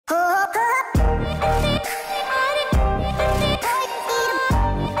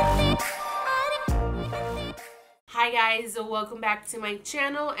guys, welcome back to my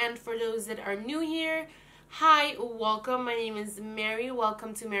channel, and for those that are new here, hi, welcome. My name is Mary.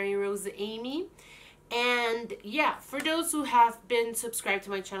 Welcome to Mary Rose Amy. And yeah, for those who have been subscribed to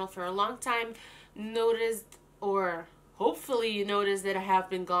my channel for a long time, noticed, or hopefully you noticed, that I have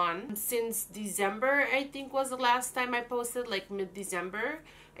been gone since December. I think was the last time I posted, like mid-December.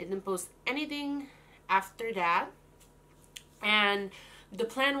 I didn't post anything after that, and the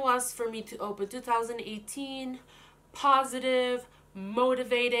plan was for me to open 2018 positive,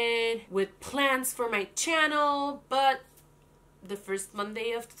 motivated, with plans for my channel, but the first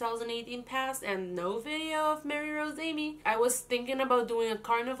Monday of 2018 passed and no video of Mary Rose Amy. I was thinking about doing a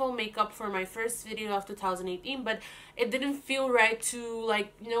carnival makeup for my first video of 2018, but it didn't feel right to,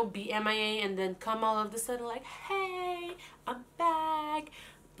 like, you know, be MIA and then come all of a sudden like, hey, I'm back,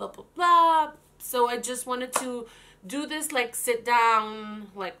 blah blah blah. So I just wanted to do this, like, sit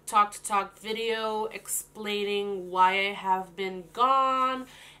down, like, talk to talk video explaining why I have been gone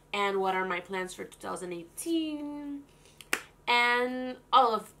and what are my plans for 2018 and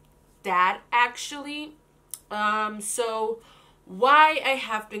all of that, actually. So why I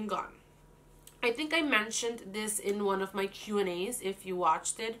have been gone. I think I mentioned this in one of my Q&As, if you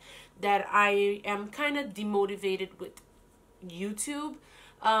watched it, that I am kind of demotivated with YouTube.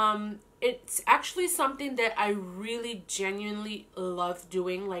 It's actually something that I really genuinely love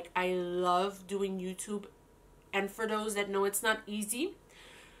doing. Like, I love doing YouTube, and for those that know, it's not easy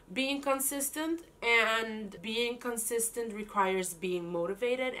being consistent, and being consistent requires being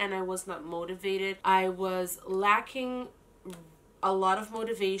motivated, and I was not motivated. I was lacking a lot of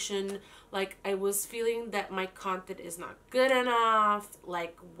motivation. Like, I was feeling that my content is not good enough.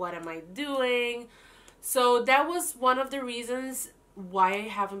 Like, what am I doing? So that was one of the reasons why I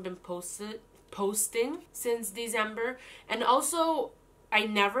haven't been posting since December. And also, I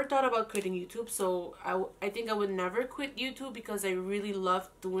never thought about quitting YouTube, so I think I would never quit YouTube because I really love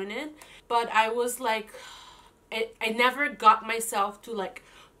doing it. But I was like, I never got myself to, like,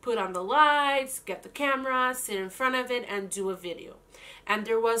 put on the lights, get the camera, sit in front of it, and do a video. And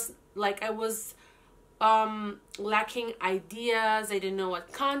there was, like, I was lacking ideas. I didn't know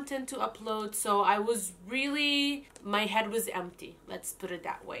what content to upload, so I was really, my head was empty, let's put it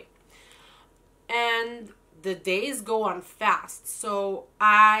that way. And the days go on fast, so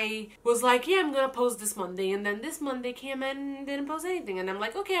I was like, yeah, I'm gonna post this Monday, and then this Monday came and didn't post anything, and I'm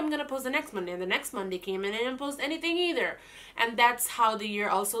like, okay, I'm gonna post the next Monday, and the next Monday came and I didn't post anything either. And that's how the year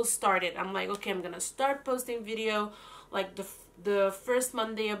also started. I'm like, okay, I'm gonna start posting video. Like, the first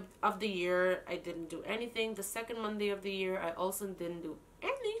Monday of the year, I didn't do anything. The second Monday of the year, I also didn't do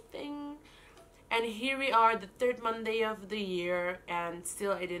anything. And here we are, the third Monday of the year, and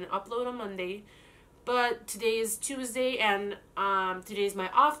still I didn't upload on Monday. But today is Tuesday, and today is my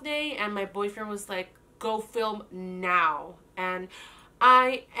off day, and my boyfriend was like, go film now. And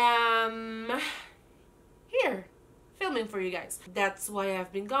I am here filming for you guys. That's why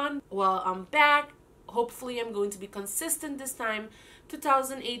I've been gone. Well, I'm back. Hopefully I'm going to be consistent this time.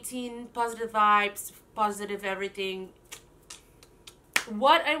 2018, positive vibes, positive everything.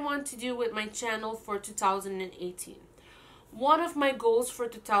 What I want to do with my channel for 2018. One of my goals for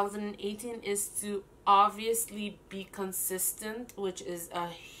 2018 is to obviously be consistent, which is a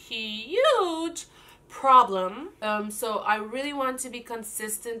huge problem. So I really want to be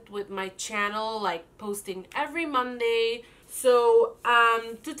consistent with my channel, like posting every Monday. So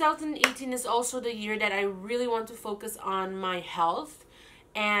 2018 is also the year that I really want to focus on my health,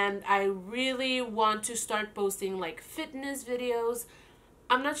 and I really want to start posting, like, fitness videos.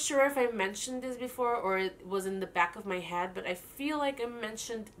 I'm not sure if I mentioned this before or it was in the back of my head, but I feel like I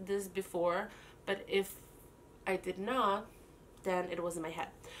mentioned this before. But if I did not, then it was in my head.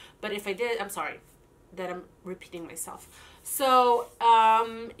 But if I did, I'm sorry that I'm repeating myself. So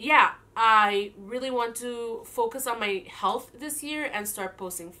yeah, I really want to focus on my health this year and start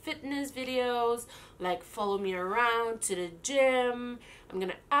posting fitness videos, like follow me around to the gym. I'm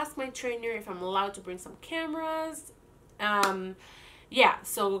gonna ask my trainer if I'm allowed to bring some cameras. Yeah,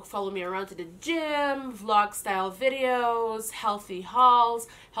 so follow me around to the gym, vlog style videos, healthy hauls,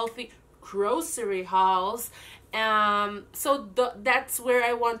 healthy grocery hauls. So that's where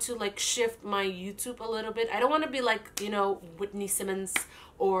I want to, like, shift my YouTube a little bit. I don't want to be like, you know, Whitney Simmons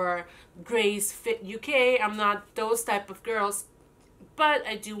or Grace Fit UK. I'm not those type of girls, but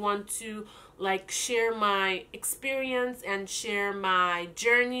I do want to, like, share my experience and share my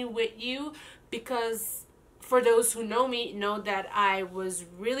journey with you, because for those who know me, know that I was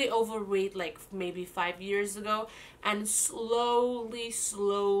really overweight, like, maybe 5 years ago, and slowly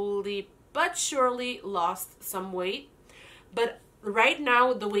but surely lost some weight. But right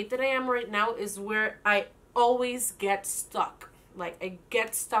now, the weight that I am right now is where I always get stuck. Like, I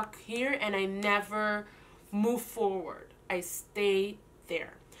get stuck here and I never move forward. I stay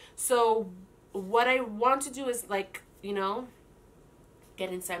there. So what I want to do is, like, you know,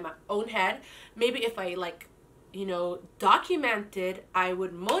 get inside my own head. Maybe if I, like, you know, documented, I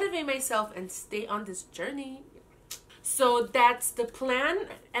would motivate myself and stay on this journey. So that's the plan.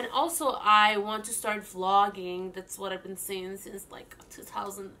 And also I want to start vlogging. That's what I've been saying since like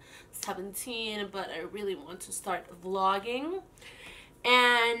 2017, but I really want to start vlogging.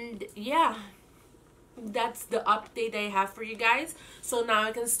 And yeah, that's the update I have for you guys. So now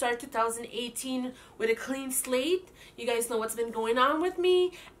I can start 2018 with a clean slate. You guys know what's been going on with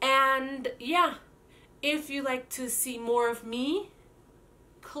me. And yeah, if you like to see more of me,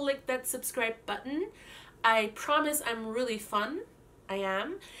 click that subscribe button. I promise I'm really fun. I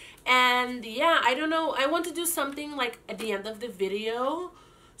am. And yeah, I don't know, I want to do something like at the end of the video.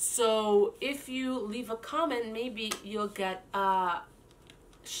 So if you leave a comment, maybe you'll get a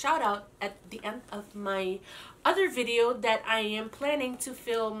shout out at the end of my other video that I am planning to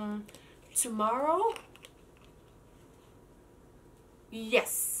film tomorrow.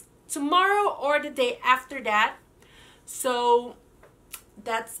 Yes, tomorrow or the day after that. So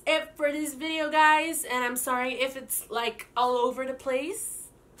that's it for this video, guys, and I'm sorry if it's like all over the place.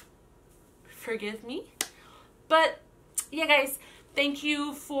 Forgive me. But yeah, guys, thank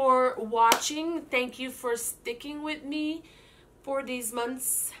you for watching. Thank you for sticking with me for these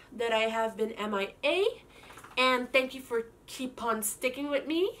months that I have been MIA, and thank you for keep on sticking with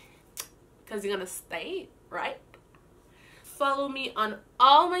me, because you're gonna stay, right? Follow me on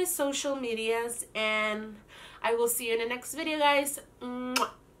all my social medias, and I will see you in the next video, guys.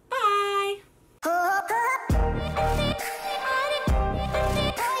 Mwah.